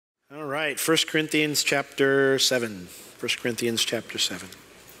right, 1 Corinthians chapter 7. 1 Corinthians chapter 7.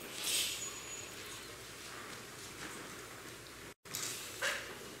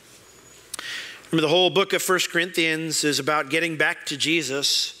 Remember, the whole book of 1 Corinthians is about getting back to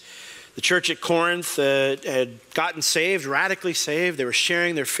Jesus. The church at Corinth had gotten saved, radically saved. They were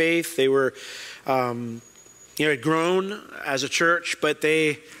sharing their faith. They were, had grown as a church, but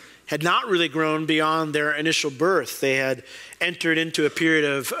they had not really grown beyond their initial birth. They had entered into a period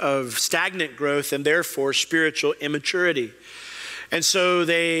of stagnant growth and therefore spiritual immaturity. And so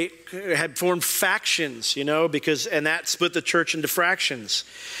they had formed factions, and that split the church into fractions.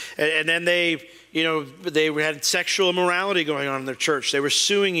 And then they had sexual immorality going on in their church. They were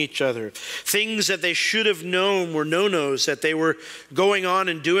suing each other. Things that they should have known were no-nos that they were going on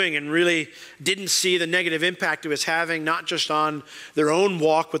and doing, and really didn't see the negative impact it was having, not just on their own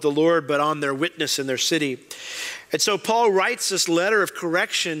walk with the Lord, but on their witness in their city. And so Paul writes this letter of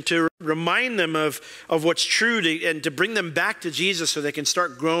correction to remind them of what's true and to bring them back to Jesus so they can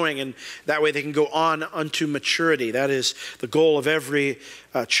start growing, and that way they can go on unto maturity. That is the goal of every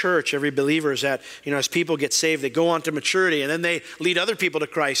church, every believer, is that, as people get saved, they go on to maturity, and then they lead other people to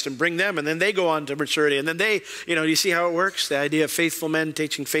Christ and bring them, and then they go on to maturity, and then they, you see how it works? The idea of faithful men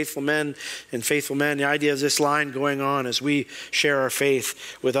teaching faithful men, and faithful men, the idea of this line going on as we share our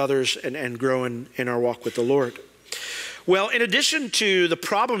faith with others and grow in our walk with the Lord. Well, in addition to the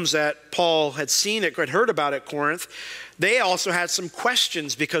problems that Paul had heard about at Corinth, they also had some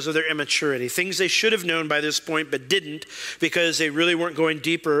questions because of their immaturity, things they should have known by this point but didn't because they really weren't going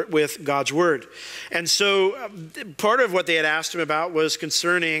deeper with God's word. And so part of what they had asked him about was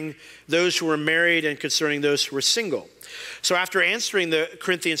concerning those who were married and concerning those who were single. So after answering the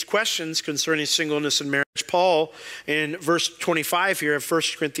Corinthians' questions concerning singleness and marriage, Paul, in verse 25 here of 1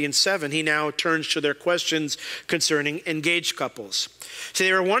 Corinthians 7, he now turns to their questions concerning engaged couples. So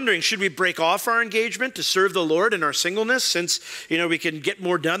they were wondering, should we break off our engagement to serve the Lord in our singleness since, we can get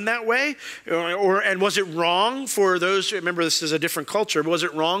more done that way? And was it wrong for those, remember this is a different culture, was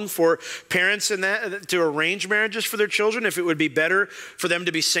it wrong for parents in that to arrange marriages for their children if it would be better for them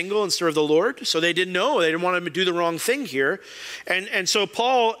to be single and serve the Lord? So they didn't know, they didn't want to do the wrong thing here. And so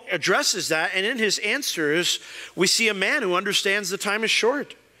Paul addresses that, and in his answers, we see a man who understands the time is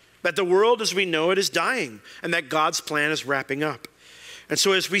short, that the world as we know it is dying, and that God's plan is wrapping up. And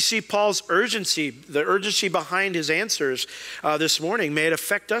so as we see Paul's urgency, the urgency behind his answers this morning, may it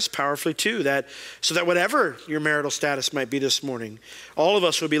affect us powerfully too, so that whatever your marital status might be this morning, all of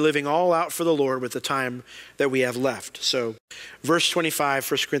us will be living all out for the Lord with the time that we have left. So verse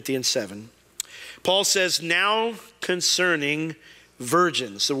 25, 1 Corinthians 7, Paul says, now concerning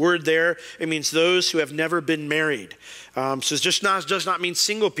virgins. The word there, it means those who have never been married. So it does not mean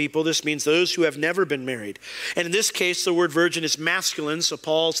single people. This means those who have never been married. And in this case, the word virgin is masculine. So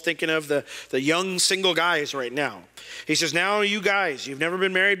Paul's thinking of the young single guys right now. He says, now you guys, you've never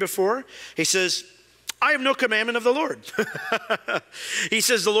been married before. He says, I have no commandment of the Lord. He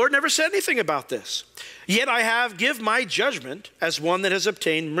says, the Lord never said anything about this. Yet I give my judgment as one that has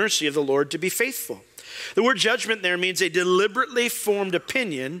obtained mercy of the Lord to be faithful. The word judgment there means a deliberately formed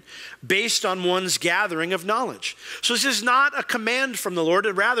opinion based on one's gathering of knowledge. So this is not a command from the Lord.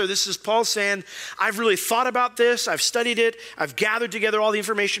 Rather, this is Paul saying, I've really thought about this. I've studied it. I've gathered together all the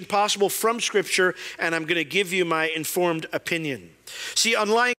information possible from Scripture, and I'm going to give you my informed opinion. See,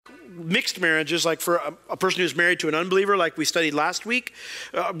 unlike mixed marriages, like for a person who's married to an unbeliever, like we studied last week,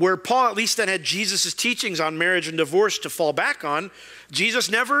 where Paul at least then had Jesus' teachings on marriage and divorce to fall back on, Jesus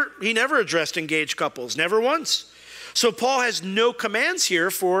never addressed engaged couples, never once. So Paul has no commands here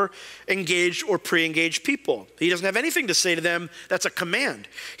for engaged or pre-engaged people. He doesn't have anything to say to them that's a command.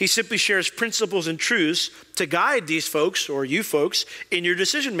 He simply shares principles and truths to guide these folks or you folks in your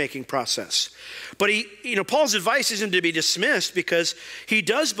decision-making process. But Paul's advice isn't to be dismissed because he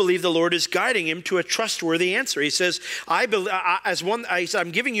does believe the Lord is guiding him to a trustworthy answer. He says, I'm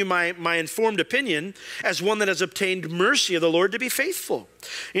giving you my informed opinion as one that has obtained mercy of the Lord to be faithful.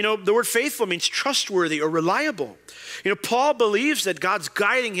 The word faithful means trustworthy or reliable. Paul believes that God's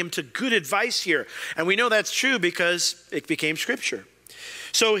guiding him to good advice here. And we know that's true because it became Scripture.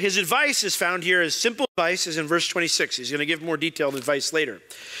 So his advice is found here as simple advice as in verse 26. He's going to give more detailed advice later.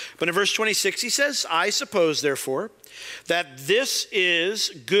 But in verse 26, he says, I suppose, therefore, that this is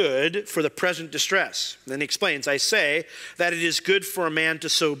good for the present distress. And then he explains, I say that it is good for a man to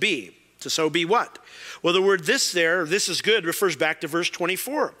so be. To so be what? Well, the word this there, this is good, refers back to verse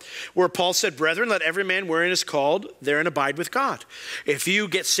 24, where Paul said, brethren, let every man wherein is called therein abide with God. If you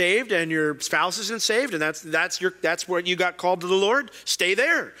get saved and your spouse isn't saved, and that's where you got called to the Lord, stay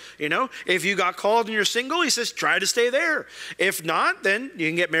there. If you got called and you're single, he says, try to stay there. If not, then you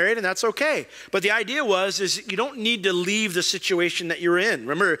can get married and that's okay. But the idea is you don't need to leave the situation that you're in.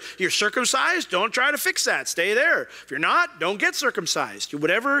 Remember, you're circumcised, don't try to fix that. Stay there. If you're not, don't get circumcised.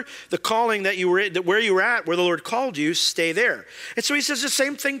 Whatever the calling that you were in, where you were at, where the Lord called you, stay there. And so he says the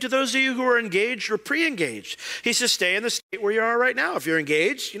same thing to those of you who are engaged or pre-engaged. He says, stay in the state where you are right now. If you're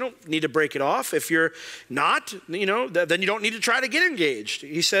engaged, you don't need to break it off. If you're not, then you don't need to try to get engaged.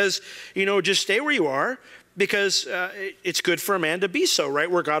 He says, just stay where you are, because it's good for a man to be so, right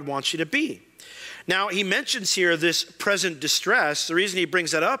where God wants you to be. Now, he mentions here this present distress. The reason he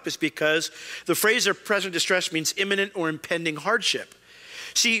brings that up is because the phrase of present distress means imminent or impending hardship.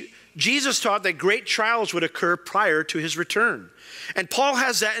 See, Jesus taught that great trials would occur prior to his return. And Paul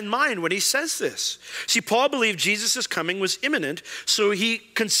has that in mind when he says this. See, Paul believed Jesus' coming was imminent, so he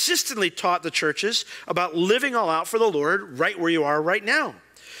consistently taught the churches about living all out for the Lord right where you are right now.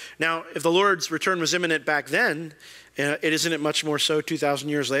 Now, if the Lord's return was imminent back then, isn't it much more so 2,000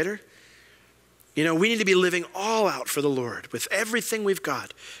 years later? We need to be living all out for the Lord with everything we've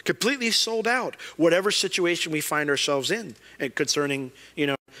got, completely sold out, whatever situation we find ourselves in, and concerning,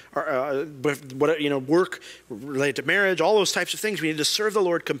 work related to marriage, all those types of things. We need to serve the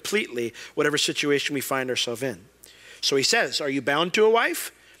Lord completely, whatever situation we find ourselves in. So he says, are you bound to a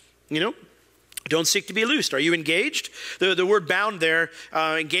wife? Don't seek to be loosed. Are you engaged? The word bound there,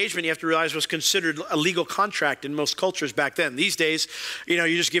 engagement, you have to realize, was considered a legal contract in most cultures back then. These days, you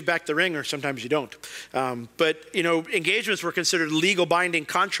just give back the ring, or sometimes you don't. But engagements were considered legal binding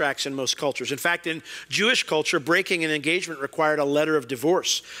contracts in most cultures. In fact, in Jewish culture, breaking an engagement required a letter of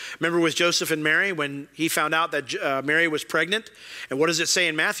divorce. Remember with Joseph and Mary, when he found out that Mary was pregnant? And what does it say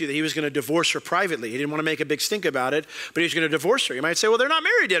in Matthew? That he was going to divorce her privately. He didn't want to make a big stink about it, but he was going to divorce her. You might say, well, they're not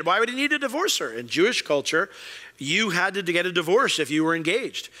married yet. Why would he need to divorce her? In Jewish culture, you had to get a divorce if you were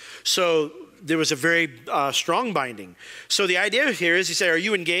engaged. So there was a very strong binding. So the idea here is, he said, are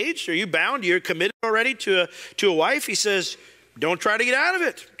you engaged? Are you bound? You're committed already to a wife? He says, don't try to get out of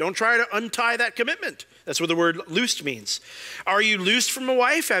it. Don't try to untie that commitment. That's what the word loosed means. Are you loosed from a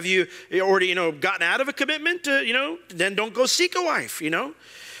wife? Have you already, gotten out of a commitment? Then don't go seek a wife,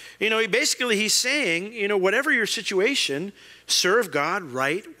 Basically he's saying, whatever your situation, serve God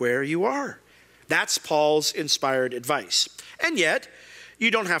right where you are. That's Paul's inspired advice. And yet, you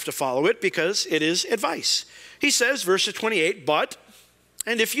don't have to follow it because it is advice. He says, verse 28,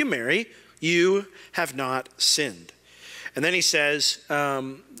 and if you marry, you have not sinned. And then he says,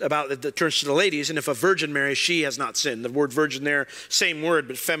 turns to the ladies, and if a virgin marries, she has not sinned. The word virgin there, same word,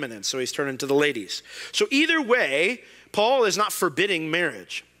 but feminine, so he's turning to the ladies. So either way, Paul is not forbidding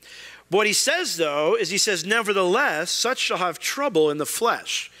marriage. What he says, though, is he says, nevertheless, such shall have trouble in the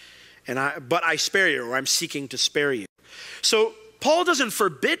flesh. But I spare you, or I'm seeking to spare you. So Paul doesn't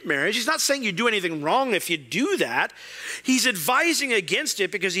forbid marriage. He's not saying you do anything wrong if you do that. He's advising against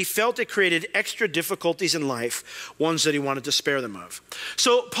it because he felt it created extra difficulties in life, ones that he wanted to spare them of.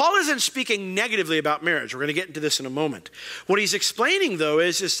 So Paul isn't speaking negatively about marriage. We're going to get into this in a moment. What he's explaining, though,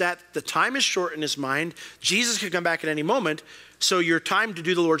 is that the time is short in his mind. Jesus could come back at any moment, so your time to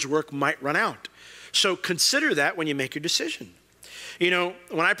do the Lord's work might run out. So consider that when you make your decision.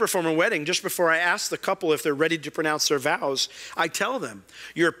 When I perform a wedding, just before I ask the couple if they're ready to pronounce their vows, I tell them,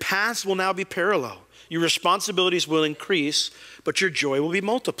 your paths will now be parallel. Your responsibilities will increase, but your joy will be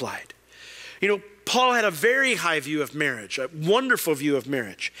multiplied. Paul had a very high view of marriage, a wonderful view of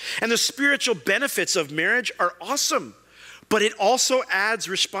marriage. And the spiritual benefits of marriage are awesome. But it also adds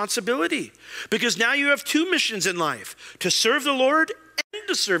responsibility, because now you have two missions in life: to serve the Lord and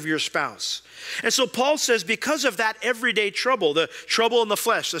to serve your spouse. And so Paul says, because of that everyday trouble, the trouble in the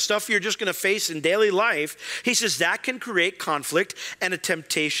flesh, the stuff you're just going to face in daily life, he says that can create conflict and a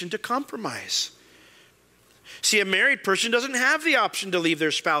temptation to compromise. See, a married person doesn't have the option to leave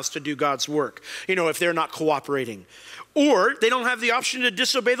their spouse to do God's work, if they're not cooperating. Or they don't have the option to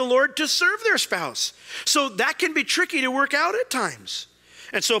disobey the Lord to serve their spouse. So that can be tricky to work out at times.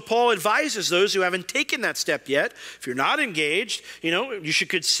 And so Paul advises those who haven't taken that step yet, if you're not engaged, you should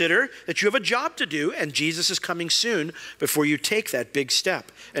consider that you have a job to do, and Jesus is coming soon before you take that big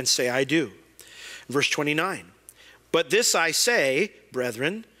step and say, I do. Verse 29, but this I say,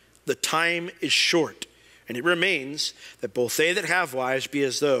 brethren, the time is short, and it remains that both they that have wives be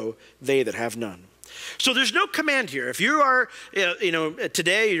as though they that have none. So there's no command here. If you are,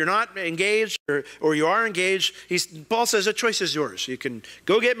 today you're not engaged or you are engaged, Paul says the choice is yours. You can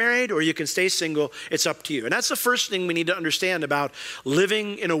go get married or you can stay single. It's up to you. And that's the first thing we need to understand about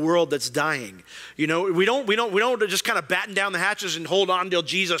living in a world that's dying. We don't just kind of batten down the hatches and hold on until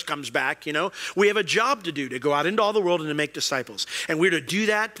Jesus comes back. We have a job to do, to go out into all the world and to make disciples. And we're to do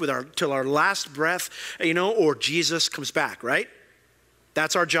that till our last breath, or Jesus comes back, right?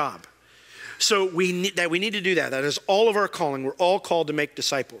 That's our job. So we need to do that. That is all of our calling. We're all called to make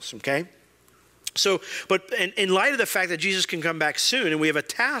disciples, okay? So, but in light of the fact that Jesus can come back soon and we have a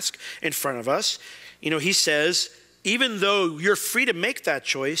task in front of us, he says, even though you're free to make that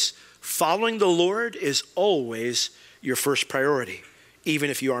choice, following the Lord is always your first priority, even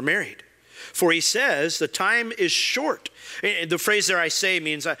if you are married. For he says, the time is short. The phrase there, I say,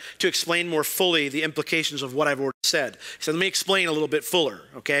 means to explain more fully the implications of what I've already said. So let me explain a little bit fuller,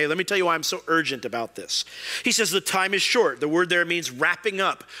 okay? Let me tell you why I'm so urgent about this. He says the time is short. The word there means wrapping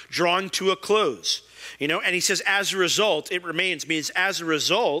up, drawing to a close. And he says as a result, means as a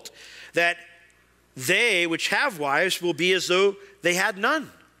result that they which have wives will be as though they had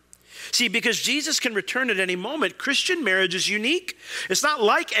none. See, because Jesus can return at any moment, Christian marriage is unique. It's not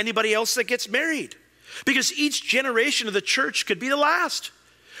like anybody else that gets married, because each generation of the church could be the last.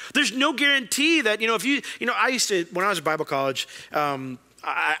 There's no guarantee that, I used to, when I was at Bible college,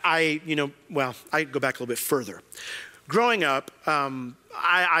 I go back a little bit further. Growing up,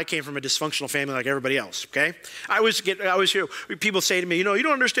 I came from a dysfunctional family like everybody else, okay? I always hear people say to me, you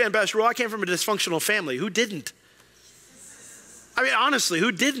don't understand, Pastor Roy, I came from a dysfunctional family. Who didn't? I mean, honestly,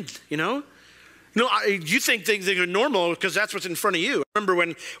 who didn't, you think things are normal because that's what's in front of you. I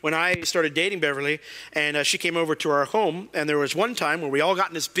remember when I started dating Beverly and she came over to our home, and there was one time where we all got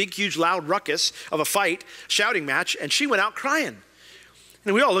in this big, huge, loud ruckus of a fight, shouting match, and she went out crying.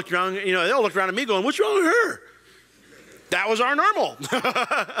 And we all looked around, they all looked around at me going, what's wrong with her? That was our normal.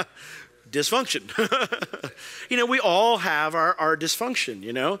 Dysfunction. We all have our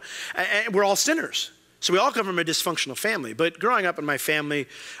dysfunction, and we're all sinners. So we all come from a dysfunctional family. But growing up in my family,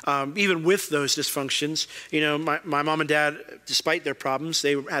 even with those dysfunctions, my mom and dad, despite their problems,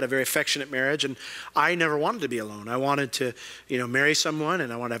 they had a very affectionate marriage. And I never wanted to be alone. I wanted to, marry someone,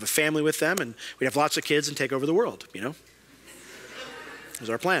 and I wanted to have a family with them, and we'd have lots of kids and take over the world, It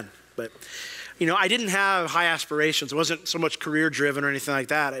was our plan. But, I didn't have high aspirations. It wasn't so much career driven or anything like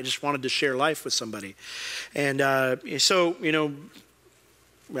that. I just wanted to share life with somebody. And I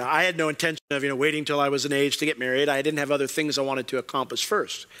had no intention of, waiting till I was an age to get married. I didn't have other things I wanted to accomplish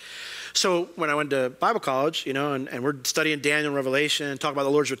first. So when I went to Bible college, and we're studying Daniel and Revelation and talking about the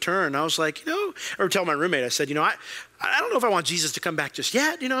Lord's return, I was like, I would tell my roommate, I said, I don't know if I want Jesus to come back just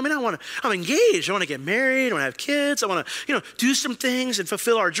yet. I'm engaged. I want to get married. I want to have kids. I want to, do some things and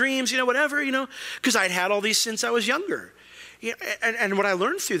fulfill our dreams, whatever, because I'd had all these since I was younger. And what I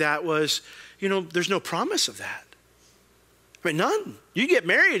learned through that was, there's no promise of that. I mean, none. You get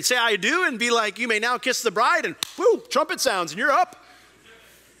married, say I do, and be like, you may now kiss the bride, and whoo, trumpet sounds, and you're up.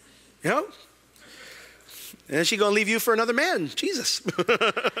 And then she's going to leave you for another man, Jesus.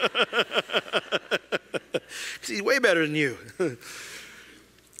 Because he's way better than you.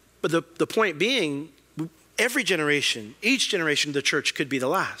 But the point being, every generation, each generation of the church could be the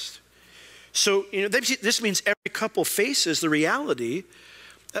last. So, this means every couple faces the reality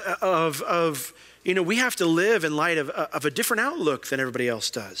of we have to live in light of a different outlook than everybody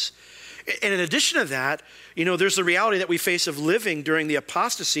else does. And in addition to that, there's the reality that we face of living during the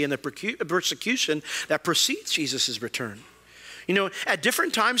apostasy and the persecution that precedes Jesus' return. At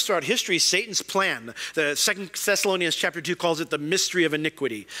different times throughout history, Satan's plan, the 2 Thessalonians chapter 2 calls it the mystery of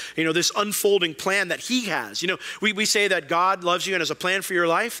iniquity. This unfolding plan that he has. We say that God loves you and has a plan for your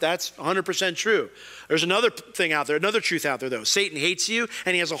life. That's 100% true. There's another thing out there, another truth out there though. Satan hates you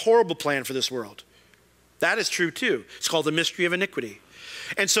and he has a horrible plan for this world. That is true too. It's called the mystery of iniquity.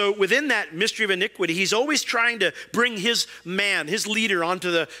 And so within that mystery of iniquity, he's always trying to bring his man, his leader onto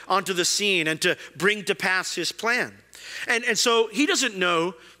the scene and to bring to pass his plan. And so he doesn't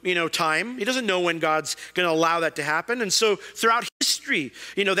know, time. He doesn't know when God's going to allow that to happen. And so throughout history,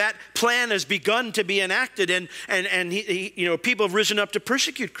 that plan has begun to be enacted, and people have risen up to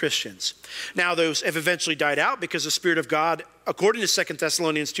persecute Christians. Now those have eventually died out because the Spirit of God, according to 2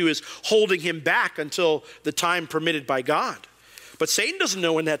 Thessalonians 2, is holding him back until the time permitted by God. But Satan doesn't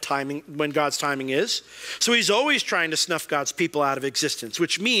know when God's timing is. So he's always trying to snuff God's people out of existence,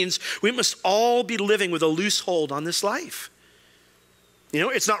 which means we must all be living with a loose hold on this life.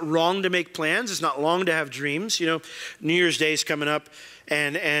 It's not wrong to make plans. It's not wrong to have dreams. New Year's Day is coming up,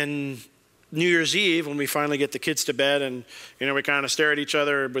 and New Year's Eve, when we finally get the kids to bed and, we kind of stare at each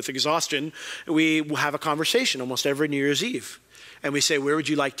other with exhaustion, we have a conversation almost every New Year's Eve. And we say, where would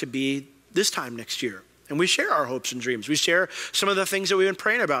you like to be this time next year? And we share our hopes and dreams. We share some of the things that we've been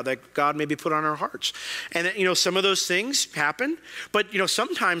praying about that God maybe put on our hearts. And, some of those things happen. But,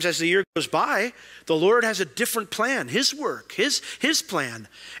 sometimes as the year goes by, the Lord has a different plan, his work, his plan.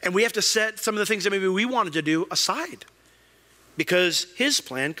 And we have to set some of the things that maybe we wanted to do aside because his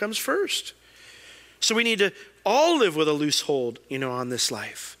plan comes first. So we need to all live with a loose hold, on this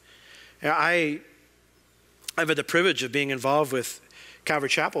life. I've had the privilege of being involved with Calvary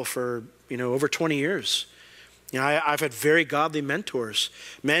Chapel for over 20 years. I've had very godly mentors,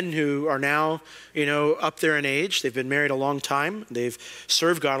 men who are now, up there in age. They've been married a long time. They've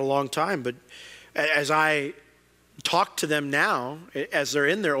served God a long time. But as I talk to them now, as they're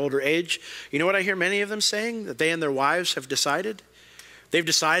in their older age, you know what I hear many of them saying? That they and their wives have decided? They've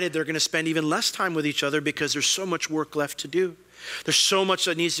decided they're going to spend even less time with each other because there's so much work left to do. There's so much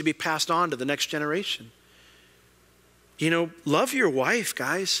that needs to be passed on to the next generation. Love your wife,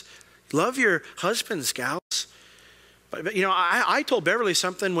 guys. Love your husbands, gals. But I told Beverly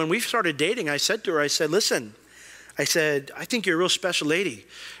something when we started dating. I said to her, listen, I think you're a real special lady.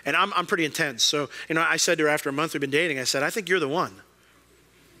 And I'm pretty intense. So, I said to her after a month we've been dating, I said, I think you're the one.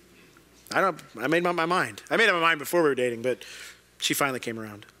 I made up my mind. I made up my mind before we were dating, but she finally came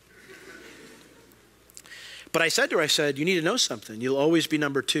around. But I said to her, you need to know something. You'll always be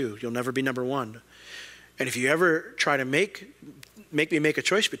number two. You'll never be number one. And if you ever try to make me make a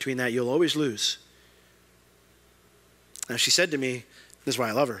choice between that, you'll always lose. Now she said to me, this is why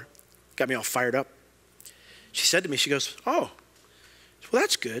I love her, got me all fired up. She said to me, she goes, oh, well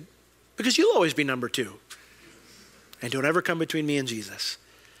that's good, because you'll always be number two. And don't ever come between me and Jesus.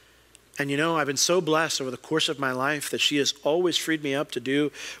 And I've been so blessed over the course of my life that she has always freed me up to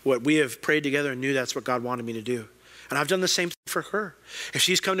do what we have prayed together and knew that's what God wanted me to do. And I've done the same thing for her. If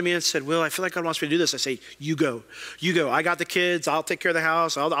she's come to me and said, Will, I feel like God wants me to do this, I say, you go. You go. I got the kids. I'll take care of the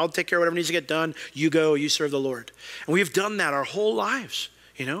house. I'll take care of whatever needs to get done. You go. You serve the Lord. And we've done that our whole lives,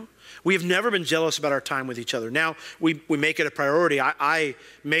 We have never been jealous about our time with each other. Now, we make it a priority. I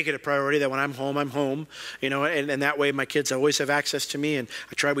make it a priority that when I'm home, and that way my kids always have access to me. And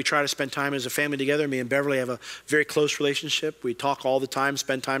we try to spend time as a family together. Me and Beverly have a very close relationship. We talk all the time,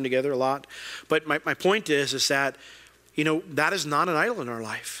 spend time together a lot. But my point is that that is not an idol in our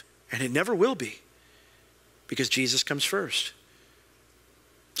life, and it never will be, because Jesus comes first.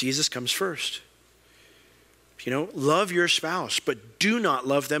 Jesus comes first. Love your spouse, but do not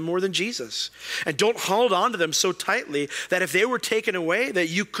love them more than Jesus. And don't hold on to them so tightly that if they were taken away, that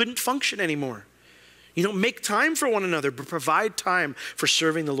you couldn't function anymore. Make time for one another, but provide time for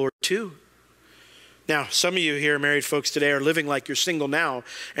serving the Lord too. Now, some of you here, married folks today, are living like you're single now,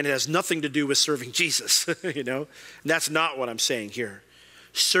 and it has nothing to do with serving Jesus, That's not what I'm saying here.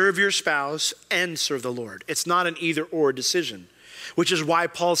 Serve your spouse and serve the Lord. It's not an either-or decision, which is why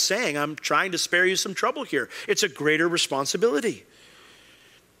Paul's saying, I'm trying to spare you some trouble here. It's a greater responsibility.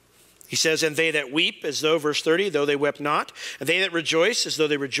 He says, and they that weep as though, verse 30, though they wept not, and they that rejoice as though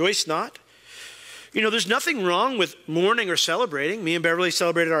they rejoiced not. There's nothing wrong with mourning or celebrating. Me and Beverly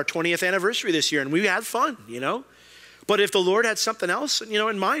celebrated our 20th anniversary this year, and we had fun, But if the Lord had something else,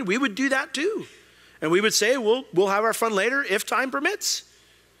 in mind, we would do that too. And we would say, we'll have our fun later if time permits.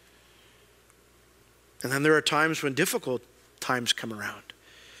 And then there are times when difficult times come around,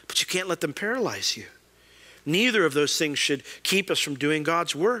 but you can't let them paralyze you. Neither of those things should keep us from doing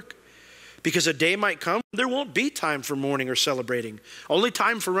God's work, because a day might come, there won't be time for mourning or celebrating, only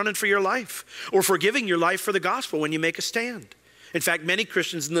time for running for your life or for giving your life for the gospel when you make a stand. In fact, many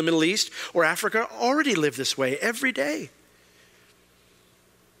Christians in the Middle East or Africa already live this way every day.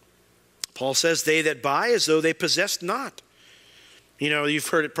 Paul says, they that buy as though they possessed not. You've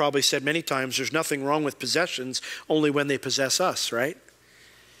heard it probably said many times, there's nothing wrong with possessions, only when they possess us, right?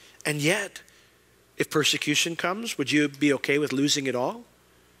 And yet, if persecution comes, would you be okay with losing it all?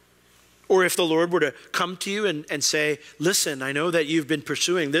 Or if the Lord were to come to you and say, listen, I know that you've been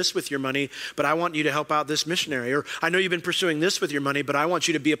pursuing this with your money, but I want you to help out this missionary. Or I know you've been pursuing this with your money, but I want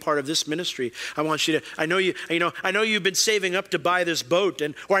you to be a part of this ministry. I know you've been saving up to buy this boat,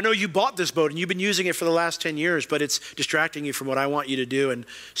 or I know you bought this boat and you've been using it for the last 10 years, but it's distracting you from what I want you to do, and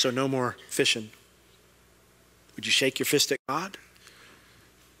so no more fishing. Would you shake your fist at God?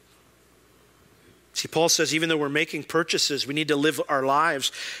 See, Paul says even though we're making purchases, we need to live our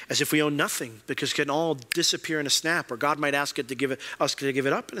lives as if we own nothing, because it can all disappear in a snap, or God might ask us to give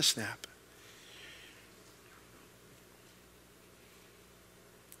it up in a snap.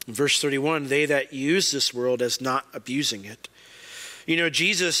 In verse 31, they that use this world as not abusing it. You know,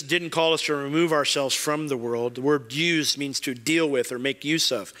 Jesus didn't call us to remove ourselves from the world. The word use means to deal with or make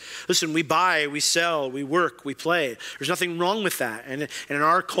use of. Listen, we buy, we sell, we work, we play. There's nothing wrong with that. And in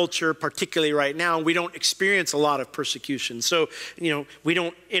our culture, particularly right now, we don't experience a lot of persecution. So, you know, we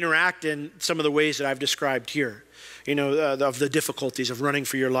don't interact in some of the ways that I've described here, you know, of the difficulties of running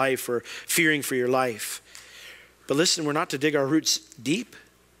for your life or fearing for your life. But listen, we're not to dig our roots deep.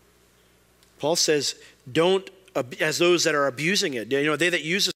 Paul says, don't as those that are abusing it. You know, they that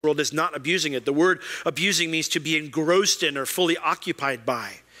use this world is not abusing it. The word abusing means to be engrossed in or fully occupied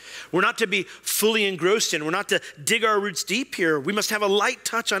by. We're not to be fully engrossed in. We're not to dig our roots deep here. We must have a light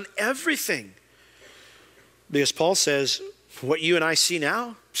touch on everything. Because Paul says, what you and I see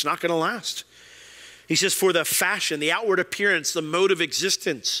now, it's not going to last. He says, for the fashion, the outward appearance, the mode of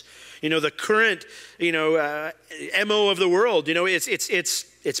existence, you know, the current, you know, MO of the world, you know,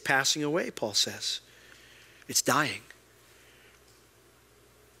 it's passing away, Paul says. It's dying.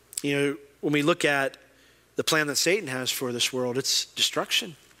 You know, when we look at the plan that Satan has for this world, it's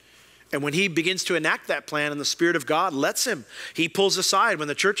destruction. And when he begins to enact that plan and the Spirit of God lets him, he pulls aside. When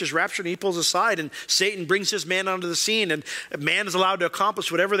the church is raptured, he pulls aside and Satan brings his man onto the scene and man is allowed to accomplish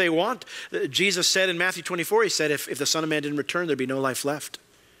whatever they want. Jesus said in Matthew 24, he said, if the Son of Man didn't return, there'd be no life left.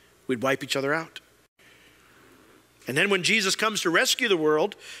 We'd wipe each other out. And then when Jesus comes to rescue the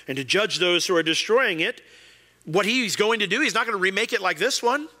world and to judge those who are destroying it, what he's going to do, he's not going to remake it like this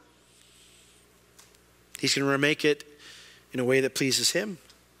one. He's going to remake it in a way that pleases him.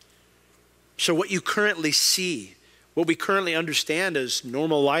 So what you currently see, what we currently understand as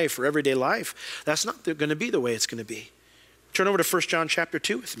normal life or everyday life, that's not going to be the way it's going to be. Turn over to 1 John chapter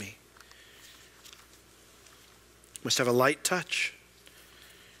 2 with me. Must have a light touch.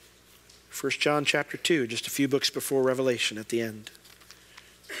 1 John chapter 2, just a few books before Revelation at the end.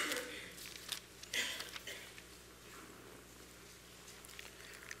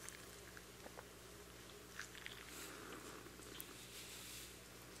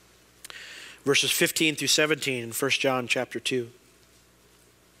 Verses 15 through 17 in 1 John chapter 2.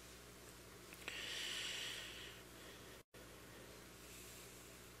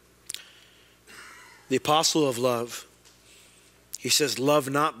 The apostle of love, he says, love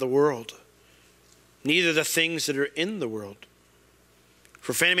not the world, neither the things that are in the world.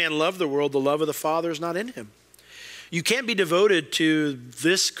 For if any man love the world, the love of the Father is not in him. You can't be devoted to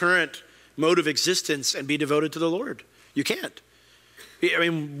this current mode of existence and be devoted to the Lord. You can't. I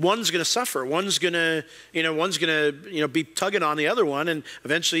mean, one's going to suffer. One's going to be tugging on the other one, and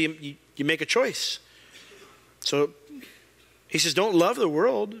eventually you make a choice. So he says, don't love the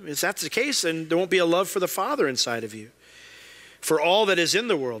world. If that's the case, then there won't be a love for the Father inside of you. For all that is in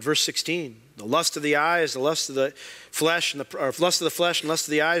the world, verse 16, the lust of the eyes, the lust of the flesh, and lust of the flesh, and lust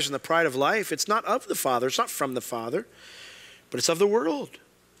of the eyes, and the pride of life, it's not of the Father. It's not from the Father, but it's of the world.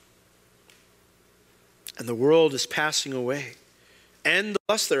 And the world is passing away. And the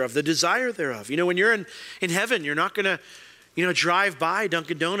lust thereof, the desire thereof. You know, when you're in heaven, you're not going to, you know, drive by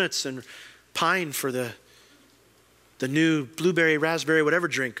Dunkin' Donuts and pine for the new blueberry, raspberry, whatever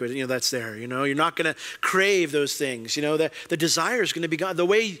drink, you know, that's there. You know, you're not going to crave those things. You know, the desire is going to be gone. The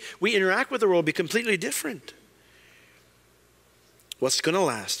way we interact with the world will be completely different. What's going to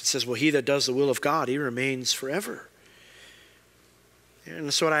last? It says, well, he that does the will of God, he remains forever.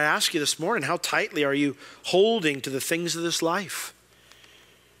 And so what I ask you this morning, how tightly are you holding to the things of this life?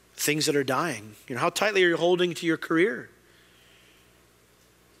 Things that are dying. You know, how tightly are you holding to your career?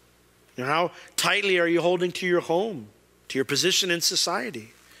 You know, how tightly are you holding to your home, to your position in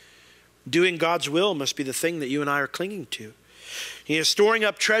society? Doing God's will must be the thing that you and I are clinging to. You know, storing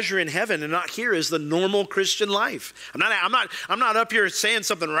up treasure in heaven and not here is the normal Christian life. I'm not up here saying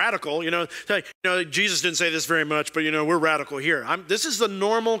something radical. You know, Jesus didn't say this very much, but you know, we're radical here. This is the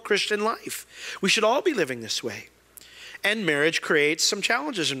normal Christian life. We should all be living this way. And marriage creates some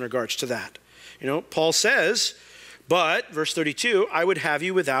challenges in regards to that. You know, Paul says, but, verse 32, I would have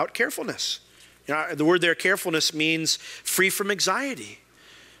you without carefulness. You know, the word there, carefulness, means free from anxiety.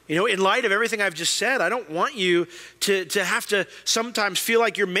 You know, in light of everything I've just said, I don't want you to have to sometimes feel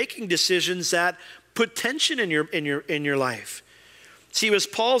like you're making decisions that put tension in your life. See, it was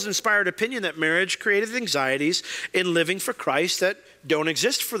Paul's inspired opinion that marriage created anxieties in living for Christ that don't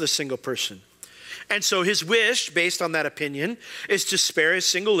exist for the single person. And so his wish, based on that opinion, is to spare his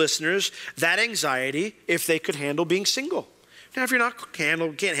single listeners that anxiety if they could handle being single. Now, if you're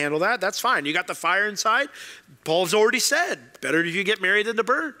can't handle that, that's fine. You got the fire inside. Paul's already said, better if you get married than to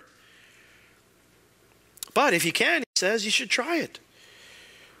burn. But if you can, he says, you should try it.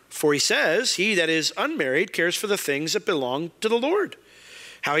 For he says, he that is unmarried cares for the things that belong to the Lord,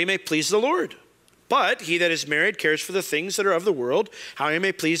 how he may please the Lord. But he that is married cares for the things that are of the world, how he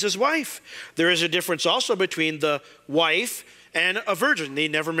may please his wife. There is a difference also between the wife and a virgin, the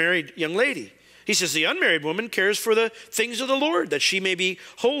never married young lady. He says the unmarried woman cares for the things of the Lord, that she may be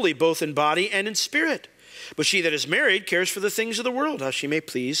holy both in body and in spirit. But she that is married cares for the things of the world, how she may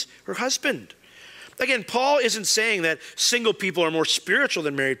please her husband. Again, Paul isn't saying that single people are more spiritual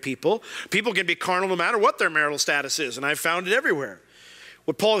than married people. People can be carnal no matter what their marital status is, and I've found it everywhere.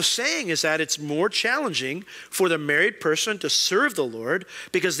 What Paul is saying is that it's more challenging for the married person to serve the Lord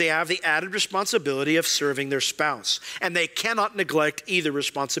because they have the added responsibility of serving their spouse, and they cannot neglect either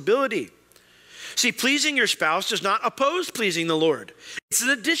responsibility. See, pleasing your spouse does not oppose pleasing the Lord. It's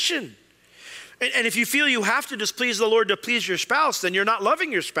an addition. And if you feel you have to displease the Lord to please your spouse, then you're not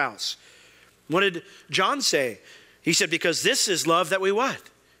loving your spouse. What did John say? He said, because this is love that we what?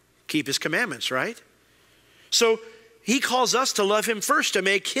 Keep his commandments, right? So he calls us to love him first, to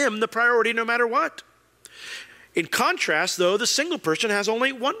make him the priority no matter what. In contrast, though, the single person has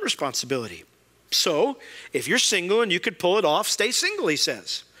only one responsibility. So if you're single and you could pull it off, stay single, he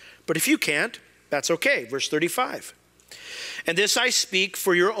says. But if you can't, that's okay. Verse 35. And this I speak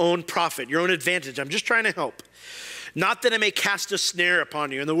for your own profit, your own advantage. I'm just trying to help. Not that I may cast a snare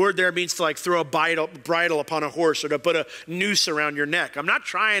upon you. And the word there means to like throw a bridle upon a horse or to put a noose around your neck. I'm not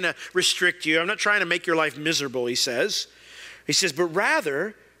trying to restrict you. I'm not trying to make your life miserable, he says. He says, but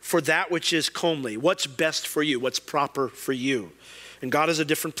rather for that which is comely, what's best for you, what's proper for you. And God has a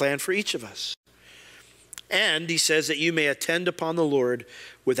different plan for each of us. And he says that you may attend upon the Lord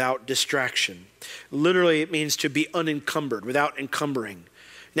without distraction. Literally, it means to be unencumbered, without encumbering.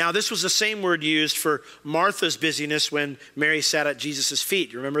 Now, this was the same word used for Martha's busyness when Mary sat at Jesus'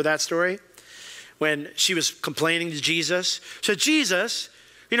 feet. You remember that story? When she was complaining to Jesus. She said, Jesus,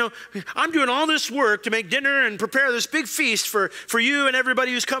 you know, I'm doing all this work to make dinner and prepare this big feast for you and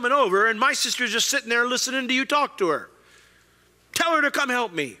everybody who's coming over, and my sister's just sitting there listening to you talk to her. Tell her to come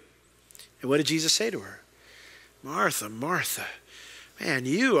help me. And what did Jesus say to her? Martha, Martha, man,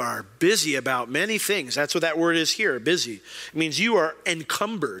 you are busy about many things. That's what that word is here, busy. It means you are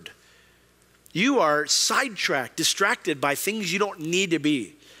encumbered. You are sidetracked, distracted by things you don't need to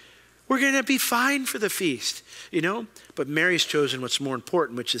be. We're going to be fine for the feast, you know? But Mary's chosen what's more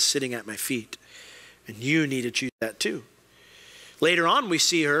important, which is sitting at my feet. And you need to choose that too. Later on, we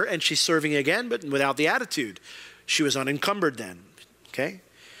see her, and she's serving again, but without the attitude. She was unencumbered then, okay?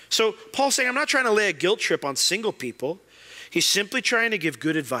 So Paul's saying, I'm not trying to lay a guilt trip on single people. He's simply trying to give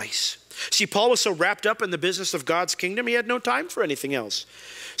good advice. See, Paul was so wrapped up in the business of God's kingdom, he had no time for anything else.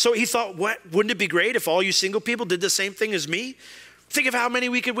 So he thought, wouldn't it be great if all you single people did the same thing as me? Think of how many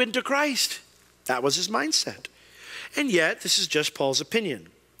we could win to Christ. That was his mindset. And yet, this is just Paul's opinion.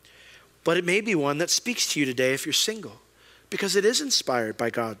 But it may be one that speaks to you today if you're single, because it is inspired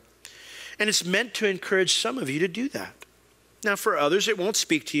by God. And it's meant to encourage some of you to do that. Now, for others, it won't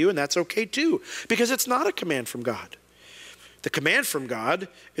speak to you, and that's okay too, because it's not a command from God. The command from God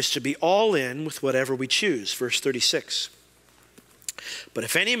is to be all in with whatever we choose. Verse 36. But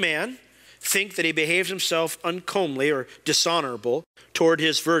if any man think that he behaves himself uncomely or dishonorable toward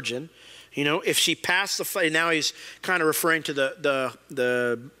his virgin, you know, if she passed the, now he's kind of referring to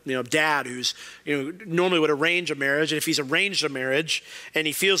the dad who's, normally would arrange a marriage. And if he's arranged a marriage and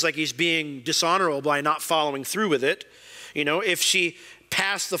he feels like he's being dishonorable by not following through with it, if she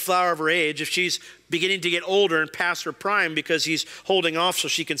passed the flower of her age, if she's beginning to get older and past her prime because he's holding off so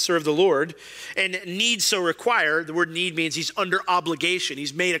she can serve the Lord, and need so require, the word need means he's under obligation.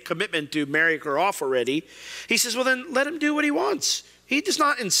 He's made a commitment to marry her off already. He says, well, then let him do what he wants. He does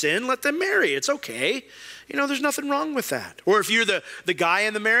not in sin. Let them marry. It's okay. There's nothing wrong with that. Or if you're the guy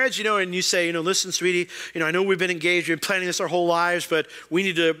in the marriage, and you say, listen, sweetie, I know we've been engaged, we've been planning this our whole lives, but we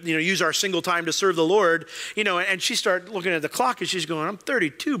need to, use our single time to serve the Lord, and she started looking at the clock and she's going, I'm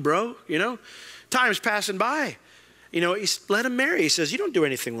 32, bro, time's passing by. Let him marry. He says, you don't do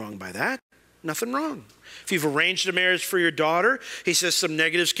anything wrong by that. Nothing wrong. If you've arranged a marriage for your daughter, he says some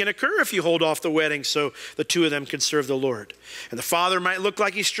negatives can occur if you hold off the wedding so the two of them can serve the Lord. And the father might look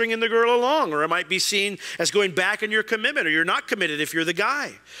like he's stringing the girl along, or it might be seen as going back in your commitment, or you're not committed if you're the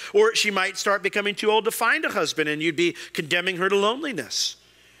guy. Or she might start becoming too old to find a husband and you'd be condemning her to loneliness.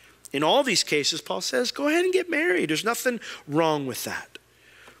 In all these cases, Paul says, go ahead and get married. There's nothing wrong with that.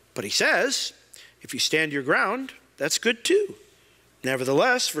 But he says, if you stand your ground, that's good too.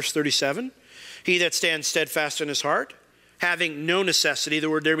 Nevertheless, verse 37, he that stands steadfast in his heart, having no necessity,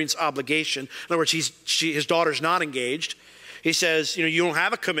 the word there means obligation. In other words, his daughter's not engaged. He says, you don't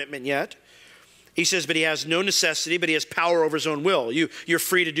have a commitment yet. He says, but he has no necessity, but he has power over his own will. You're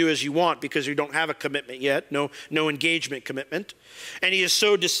free to do as you want because you don't have a commitment yet, no engagement commitment. And he has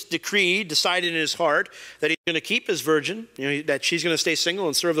so decided in his heart that he's going to keep his virgin, that she's going to stay single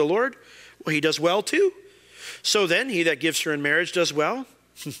and serve the Lord. Well, he does well too. So then he that gives her in marriage does well,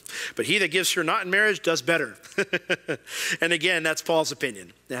 but he that gives her not in marriage does better. And again, that's Paul's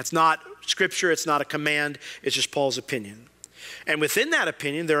opinion. That's not scripture, it's not a command, it's just Paul's opinion. And within that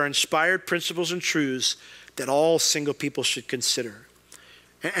opinion, there are inspired principles and truths that all single people should consider.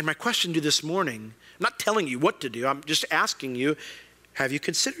 And my question to you this morning, I'm not telling you what to do, I'm just asking you, have you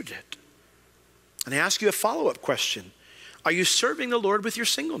considered it? And I ask you a follow-up question. Are you serving the Lord with your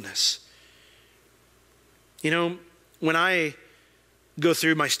singleness? When I go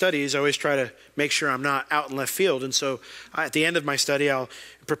through my studies, I always try to make sure I'm not out in left field. And so at the end of my study,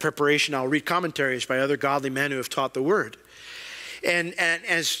 for preparation, I'll read commentaries by other godly men who have taught the word. And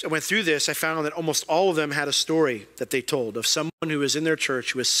as I went through this, I found that almost all of them had a story that they told of someone who was in their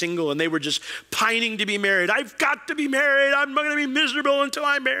church who was single and they were just pining to be married. I've got to be married. I'm not going to be miserable until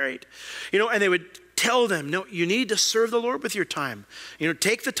I'm married. And they would tell them, no, you need to serve the Lord with your time.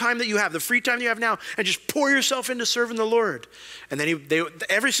 Take the time that you have, the free time that you have now, and just pour yourself into serving the Lord. And then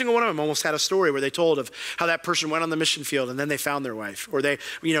every single one of them almost had a story where they told of how that person went on the mission field and then they found their wife, or they,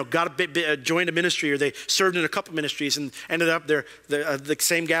 joined a ministry, or they served in a couple ministries and ended up there. The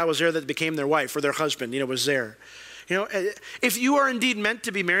same gal was there that became their wife, or their husband, was there. If you are indeed meant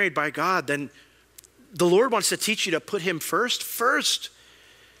to be married by God, then the Lord wants to teach you to put him first.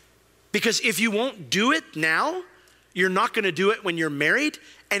 Because if you won't do it now, you're not going to do it when you're married,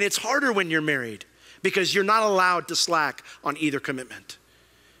 and it's harder when you're married because you're not allowed to slack on either commitment.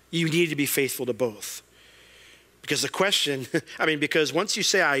 You need to be faithful to both. Because the question, because once you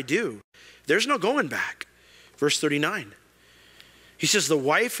say I do, there's no going back. Verse 39, he says, the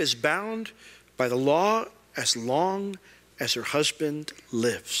wife is bound by the law as long as her husband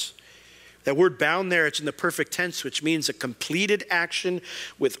lives. That word bound there, it's in the perfect tense, which means a completed action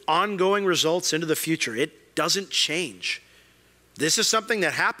with ongoing results into the future. It doesn't change. This is something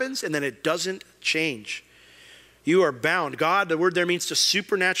that happens and then it doesn't change. You are bound. God, the word there means to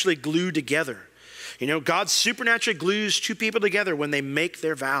supernaturally glue together. God supernaturally glues two people together when they make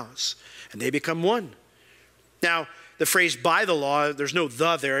their vows and they become one. Now, the phrase by the law, there's no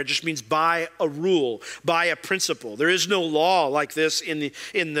the there. It just means by a rule, by a principle. There is no law like this in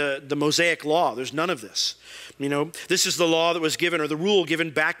the Mosaic law. There's none of this. This is the law that was given, or the rule given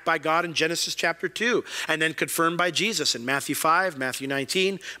back by God in Genesis chapter 2, and then confirmed by Jesus in Matthew 5, Matthew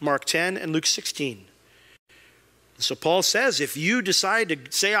 19, Mark 10, and Luke 16. So Paul says, if you decide to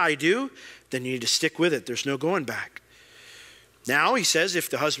say I do, then you need to stick with it. There's no going back. Now, he says,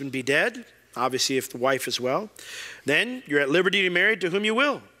 if the husband be dead, obviously if the wife as well, then you're at liberty to be married to whom you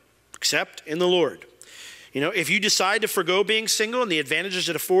will, except in the Lord. If you decide to forgo being single and the advantages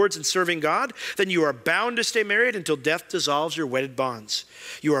it affords in serving God, then you are bound to stay married until death dissolves your wedded bonds.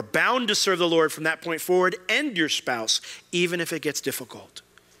 You are bound to serve the Lord from that point forward and your spouse, even if it gets difficult.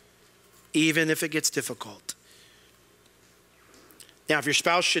 Even if it gets difficult. Now, if your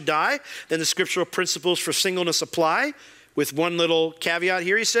spouse should die, then the scriptural principles for singleness apply. With one little caveat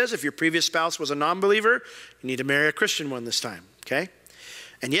here, he says, if your previous spouse was a non-believer, you need to marry a Christian one this time, okay?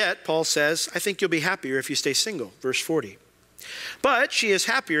 And yet, Paul says, I think you'll be happier if you stay single, verse 40. But she is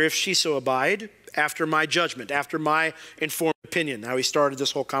happier if she so abide after my judgment, after my informed opinion, how he started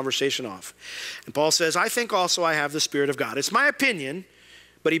this whole conversation off. And Paul says, I think also I have the Spirit of God. It's my opinion,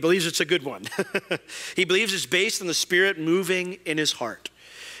 but he believes it's a good one. He believes it's based on the Spirit moving in his heart.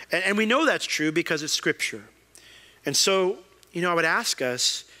 And we know that's true because it's Scripture. And so, I would ask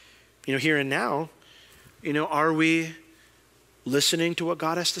us, here and now, are we listening to what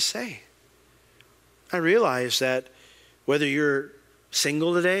God has to say? I realize that whether you're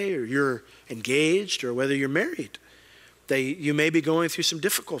single today or you're engaged or whether you're married, that you may be going through some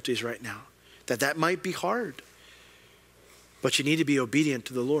difficulties right now, that might be hard. But you need to be obedient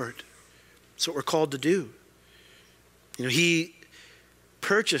to the Lord. That's what we're called to do. He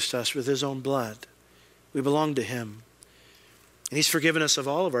purchased us with his own blood. We belong to him. And he's forgiven us of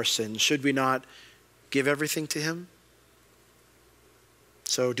all of our sins. Should we not give everything to him?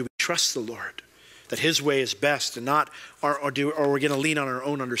 So do we trust the Lord that his way is best and not, or we're going to lean on our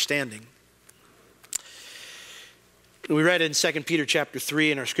own understanding? We read in 2 Peter chapter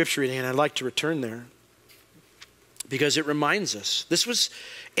 3 in our scripture reading, and I'd like to return there because it reminds us. This was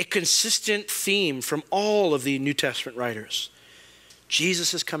a consistent theme from all of the New Testament writers.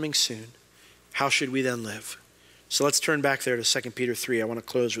 Jesus is coming soon. How should we then live? So let's turn back there to 2 Peter 3. I want to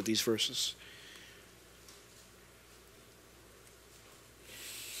close with these verses.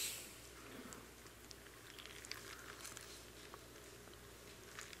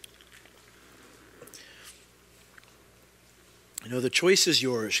 The choice is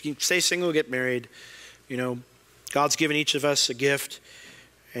yours. You can stay single, get married. God's given each of us a gift,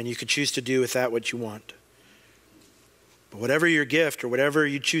 and you can choose to do with that what you want. But whatever your gift or whatever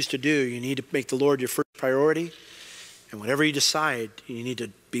you choose to do, you need to make the Lord your first priority. And whatever you decide, you need to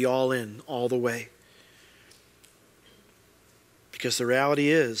be all in, all the way. Because the reality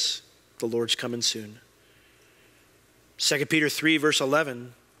is, the Lord's coming soon. 2 Peter 3, verse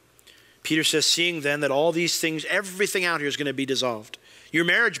 11, Peter says, seeing then that all these things, everything out here is going to be dissolved. Your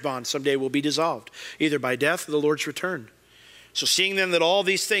marriage bond someday will be dissolved, either by death or the Lord's return. So seeing then that all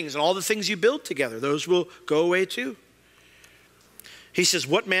these things and all the things you build together, those will go away too. He says,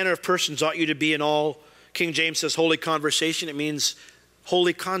 what manner of persons ought you to be in all? King James says holy conversation. It means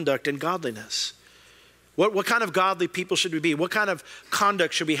holy conduct and godliness. What kind of godly people should we be? What kind of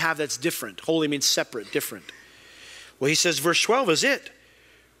conduct should we have that's different? Holy means separate, different. Well, he says verse 12 is it.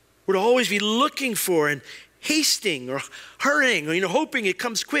 We're to always be looking for and hasting or hurrying or hoping it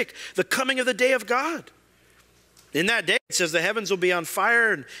comes quick, the coming of the day of God. In that day, it says the heavens will be on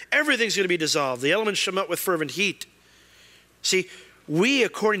fire and everything's going to be dissolved. The elements shall melt with fervent heat. See, we,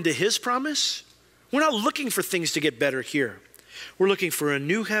 according to his promise, we're not looking for things to get better here. We're looking for a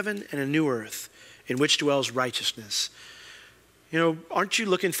new heaven and a new earth in which dwells righteousness. Aren't you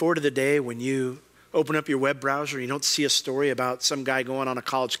looking forward to the day when you open up your web browser and you don't see a story about some guy going on a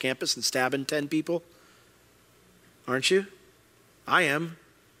college campus and stabbing 10 people? Aren't you? I am.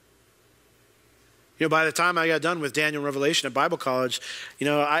 By the time I got done with Daniel Revelation at Bible college,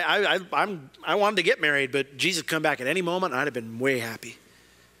 I wanted to get married, but Jesus come back at any moment, and I'd have been way happy.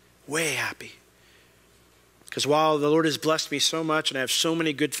 Way happy. Because while the Lord has blessed me so much and I have so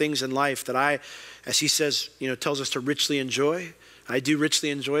many good things in life that I, as he says, tells us to richly enjoy, I do richly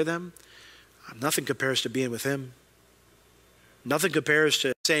enjoy them. Nothing compares to being with him. Nothing compares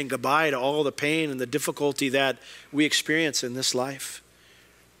to saying goodbye to all the pain and the difficulty that we experience in this life.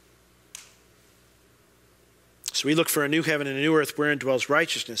 So we look for a new heaven and a new earth wherein dwells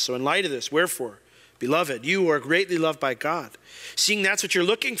righteousness. So in light of this, wherefore, beloved, you are greatly loved by God. Seeing that's what you're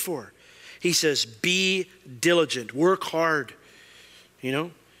looking for, he says, be diligent, work hard,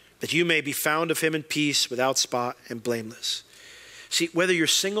 that you may be found of him in peace, without spot and blameless. See, whether you're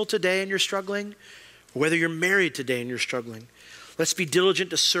single today and you're struggling, or whether you're married today and you're struggling, let's be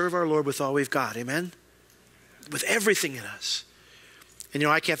diligent to serve our Lord with all we've got, amen? With everything in us. And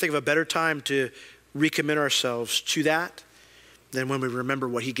I can't think of a better time to recommit ourselves to that than when we remember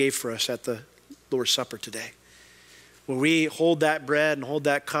what he gave for us at the Lord's Supper today. When we hold that bread and hold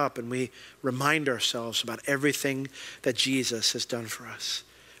that cup and we remind ourselves about everything that Jesus has done for us.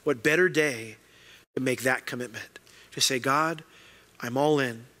 What better day to make that commitment? To say, God, I'm all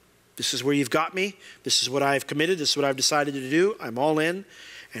in. This is where you've got me. This is what I've committed. This is what I've decided to do. I'm all in.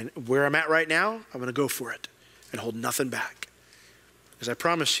 And where I'm at right now, I'm going to go for it and hold nothing back. Because I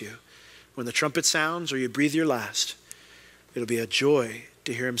promise you, when the trumpet sounds or you breathe your last, it'll be a joy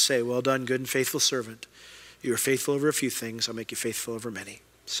to hear him say, well done, good and faithful servant. You are faithful over a few things. I'll make you faithful over many.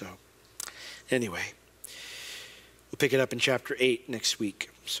 So anyway, we'll pick it up in chapter 8 next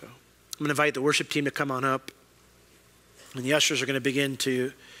week. So I'm going to invite the worship team to come on up. And the ushers are going to begin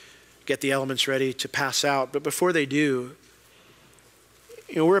to get the elements ready to pass out. But before they do,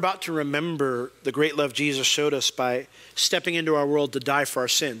 we're about to remember the great love Jesus showed us by stepping into our world to die for our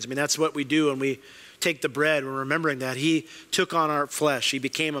sins. That's what we do when we take the bread. We're remembering that he took on our flesh. He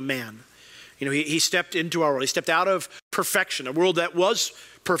became a man. He stepped into our world. He stepped out of perfection, a world that was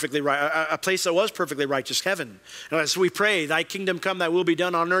perfectly right, a place that was perfectly righteous, heaven. And as we pray, thy kingdom come, thy will be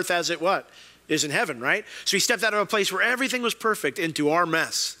done on earth as it what? Is in heaven, right? So he stepped out of a place where everything was perfect into our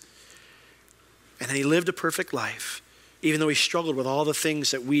mess. And then he lived a perfect life, even though he struggled with all the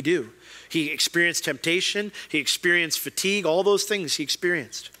things that we do. He experienced temptation. He experienced fatigue. All those things he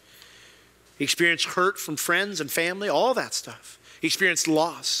experienced. He experienced hurt from friends and family, all that stuff. He experienced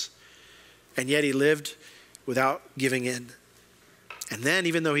loss. And yet he lived without giving in. And then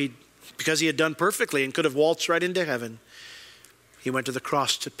even though because he had done perfectly and could have waltzed right into heaven, he went to the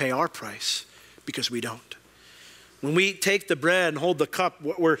cross to pay our price because we don't. When we take the bread and hold the cup,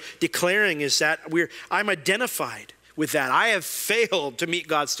 what we're declaring is that I'm identified with that. I have failed to meet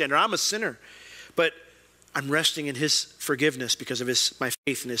God's standard. I'm a sinner. But I'm resting in his forgiveness because of my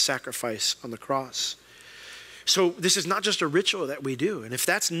faith in his sacrifice on the cross. So this is not just a ritual that we do. And if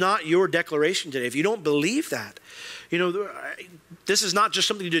that's not your declaration today, if you don't believe that, this is not just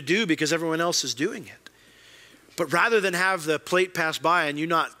something to do because everyone else is doing it. But rather than have the plate pass by and you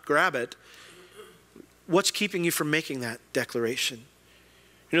not grab it, what's keeping you from making that declaration?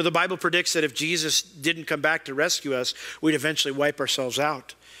 The Bible predicts that if Jesus didn't come back to rescue us, we'd eventually wipe ourselves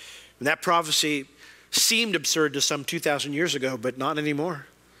out. And that prophecy seemed absurd to some 2,000 years ago, but not anymore.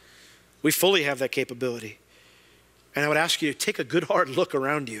 We fully have that capability. And I would ask you to take a good hard look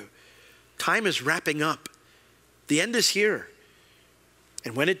around you. Time is wrapping up. The end is here.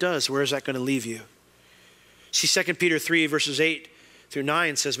 And when it does, where is that going to leave you? See, 2 Peter 3 verses 8 through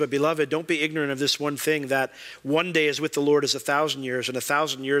 9 says, "But beloved, don't be ignorant of this one thing, that one day is with the Lord as 1,000 years, and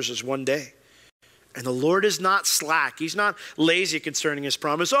 1,000 years is one day. And the Lord is not slack." He's not lazy concerning his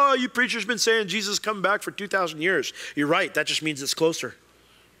promise. "Oh, you preachers been saying Jesus is coming back for 2,000 years. You're right. That just means it's closer.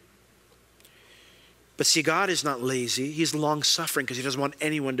 But see, God is not lazy. He's long-suffering because he doesn't want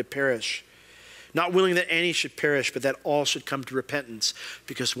anyone to perish. Not willing that any should perish, but that all should come to repentance.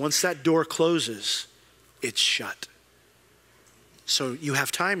 Because once that door closes, it's shut. So you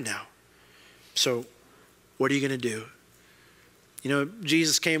have time now. So what are you going to do? You know,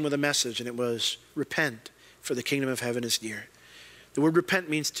 Jesus came with a message, and it was, repent, for the kingdom of heaven is near. The word repent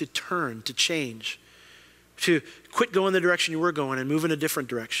means to turn, to change, to quit going the direction you were going and move in a different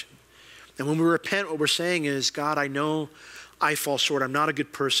direction. And when we repent, what we're saying is, God, I know I fall short. I'm not a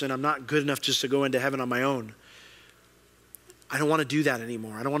good person. I'm not good enough just to go into heaven on my own. I don't want to do that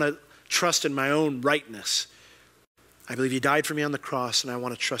anymore. I don't want to trust in my own rightness. I believe you died for me on the cross, and I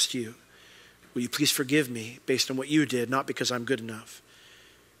want to trust you. Will you please forgive me based on what you did, not because I'm good enough?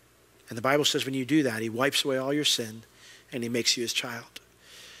 And the Bible says when you do that, he wipes away all your sin, and he makes you his child.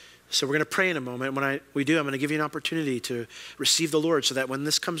 So we're going to pray in a moment. When we do, I'm going to give you an opportunity to receive the Lord so that when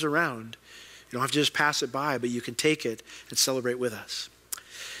this comes around, you don't have to just pass it by, but you can take it and celebrate with us.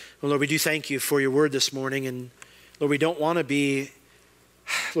 Well, Lord, we do thank you for your word this morning. And Lord, we don't want to be,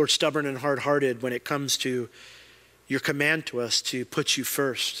 Lord, stubborn and hard-hearted when it comes to your command to us to put you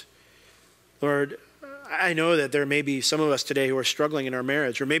first. Lord, I know that there may be some of us today who are struggling in our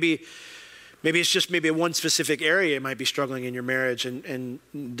marriage, or maybe it's just maybe one specific area you might be struggling in your marriage, and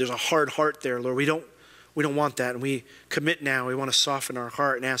there's a hard heart there, Lord. We don't want that, and we commit now. We want to soften our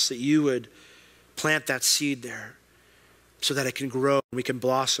heart and ask that you would plant that seed there so that it can grow and we can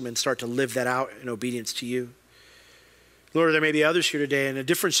blossom and start to live that out in obedience to you. Lord, there may be others here today in a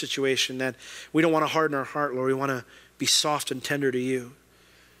different situation that we don't want to harden our heart, Lord. We want to be soft and tender to you.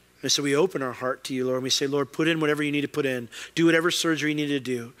 And so we open our heart to you, Lord, and we say, Lord, put in whatever you need to put in. Do whatever surgery you need to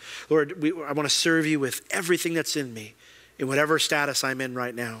do. Lord, I want to serve you with everything that's in me, in whatever status I'm in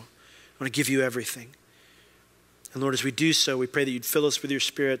right now. I want to give you everything. And Lord, as we do so, we pray that you'd fill us with your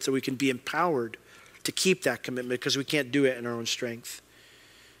Spirit so we can be empowered to keep that commitment, because we can't do it in our own strength.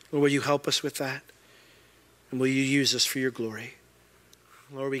 Lord, will you help us with that? And will you use us for your glory?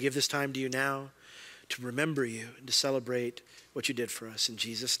 Lord, we give this time to you now to remember you and to celebrate what you did for us. In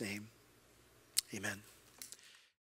Jesus' name, amen.